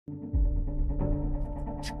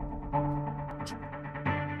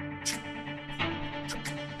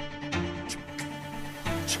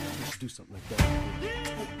do something like that.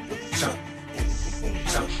 Jump,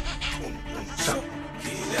 jump, jump.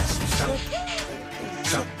 Yeah, that's jump,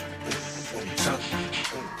 jump, jump,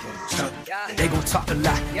 jump. They gon' talk a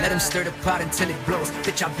lot, let them stir the pot until it blows.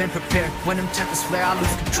 Bitch, I've been prepared, when them tempers flare, I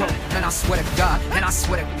lose control. Man, I swear to God, and I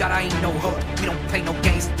swear to God, I ain't no hope. We don't play no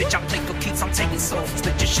games, bitch, I play for keeps, I'm taking souls.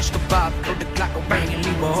 Split your shish kebab, load the Glock, go bang and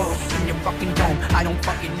leave a hole in your fucking dome. I don't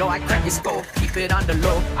fucking know, I crack your skull, keep it on the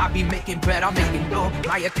low. I be making bread, I'm making dough.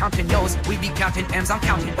 My accountant knows, we be counting M's, I'm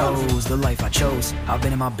counting O's. The life I chose, I've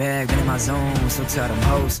been in my bag, been in my zone. So tell them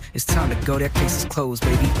hoes, it's time to go, their case is closed,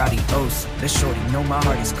 baby, adios. Let shorty know my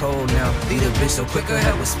heart is cold now. Lead a bitch so quick, her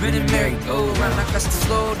head was spinning merry-go-round. I got to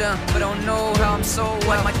slow down, but don't know how I'm so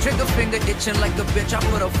wild. My trigger finger itching like a bitch, I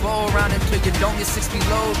put a 4 round until you don't get 6 feet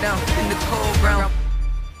low down in the cold ground.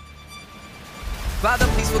 Father,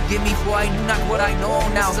 please forgive me for I knew not what I know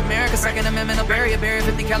now. This is America, Second Amendment, a barrier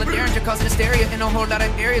 50 caliber Derringer, causing hysteria in a whole lot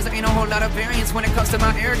of areas. There ain't a whole lot of variance when it comes to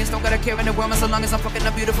my arrogance. Don't gotta care in the world, man, so long as I'm fucking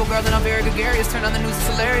a beautiful girl, then I'm very gregarious. Turn on the news, it's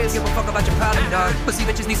hilarious. Give a fuck about your pilot, dog. Pussy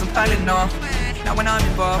bitches need some Tylenol. Now when I'm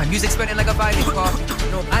involved, my music's spreading like a violin ball.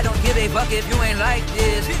 No, I don't give a fuck if you ain't like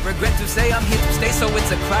this. Regret to say I'm here to stay, so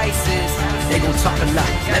it's a crisis. They gon' talk a lot,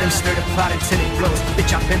 let them stir the pot until it blows.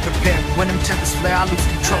 Bitch, I've been prepared, when them tempers flare, I lose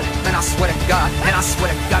control. Man, I swear to God, and I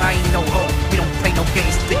swear to God, I ain't no hope. We don't play no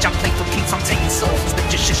games, bitch, I play for keeps, I'm taking souls.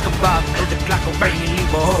 Split your shish kebab, load the Glock, go bang and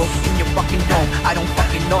leave a hole in your fucking dome. I don't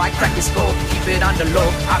fucking know, I crack your skull, keep it on the low.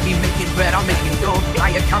 I be making bread, I'm making dough.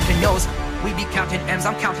 My accountant knows, we be counting M's,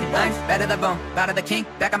 I'm counting nines. Better the bone, better the king,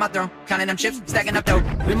 back on my throne. Counting them chips, stacking up dough.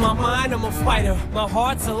 In my mind, I'm a fighter. My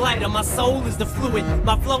heart's a lighter. My soul is the fluid.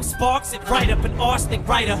 My flow sparks it right up. An arsenic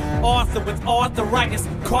writer. Arthur with arthritis.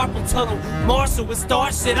 Carpal tunnel. Marshall with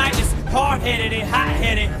starshititis. Hard-headed and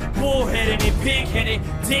hot-headed. Bull-headed and pig-headed.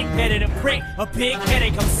 Dick-headed and prick. A big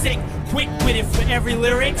headache. I'm sick. Quick with it for every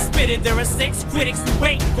lyric. Spit it. There are 6 critics who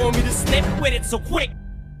wait for me to slip with it. So quick.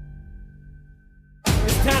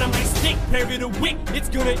 Down on my stick, parry the wick, it's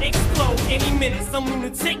gonna explode any minute. Some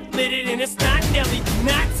lunatic lit it and it's not Nelly.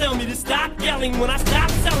 Not tell me to stop yelling. When I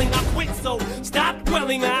stop selling, I quit, so stop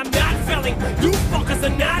dwelling. I'm not felling. You fuckers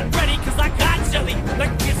are not ready, cause I got jelly.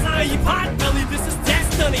 Like it's I eat pot belly, this is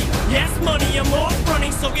destiny. Yes, money, I'm off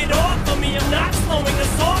running, so get off of me. I'm not slowing, a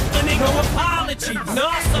softening. No apology.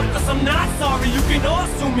 No, suckers, I'm not sorry. You can all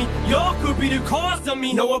sue me. Y'all could be the cause of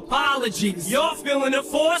me. No apologies. Y'all feeling the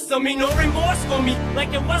force of me. No remorse for me.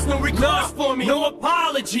 Like there was no recourse for me. No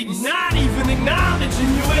apologies. Not even acknowledging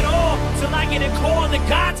you at all. Till I get a call that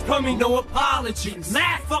God's coming. No apologies.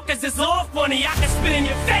 Laugh, fuckers, it's all funny. I can spit in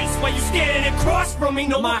your face while you standing across from me.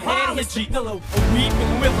 No apology. My head hits the pillow. A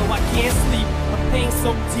weeping willow. I can't sleep. My pain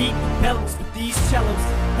so deep. Bellows with these cellos.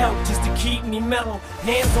 Help just to keep me mellow.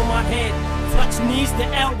 Hands on my head. Touch knees to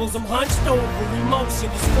elbows. I'm hunched over. Emotion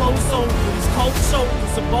is closed over. These cold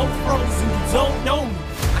shoulders are both frozen. You don't know me.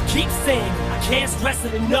 I keep saying I can't stress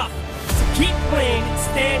it enough. So keep playing and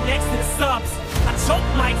stand next to the subs. I choke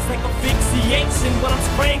mics like asphyxiation when I'm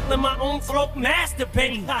strangling my own throat,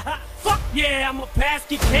 masturbating. Fuck yeah, I'm a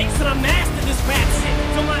basket case and I master this rap shit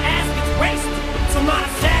till my ass gets wasted. Till my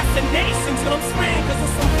assassinations when I'm spraying cause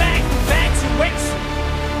of some bag infatuation.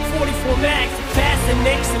 44 mags of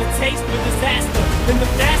fascination, a taste of disaster. And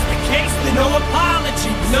if that's the case, then no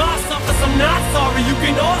apology. No, suckers, I'm not sorry, you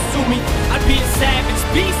can all sue me. I'd be a savage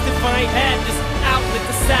beast if I ain't had this outlet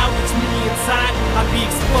to salvage me inside. I'd be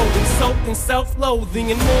exploding, soaked in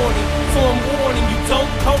self-loathing and mourning. So I'm warning you,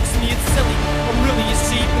 don't coax me, it's silly. I'm really a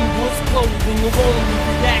sheep in wolf's clothing. You only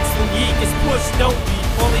reacts when ye gets pushed, don't be.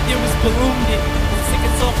 All they did was ballooned it. I'm sick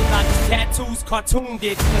of talking about these tattoos, cartooned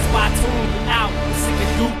it. That's why I tuned it out. I'm sick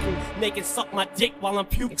of Google, make it suck my dick while I'm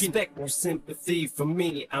puking. Expect no sympathy from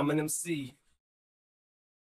me, I'm an MC.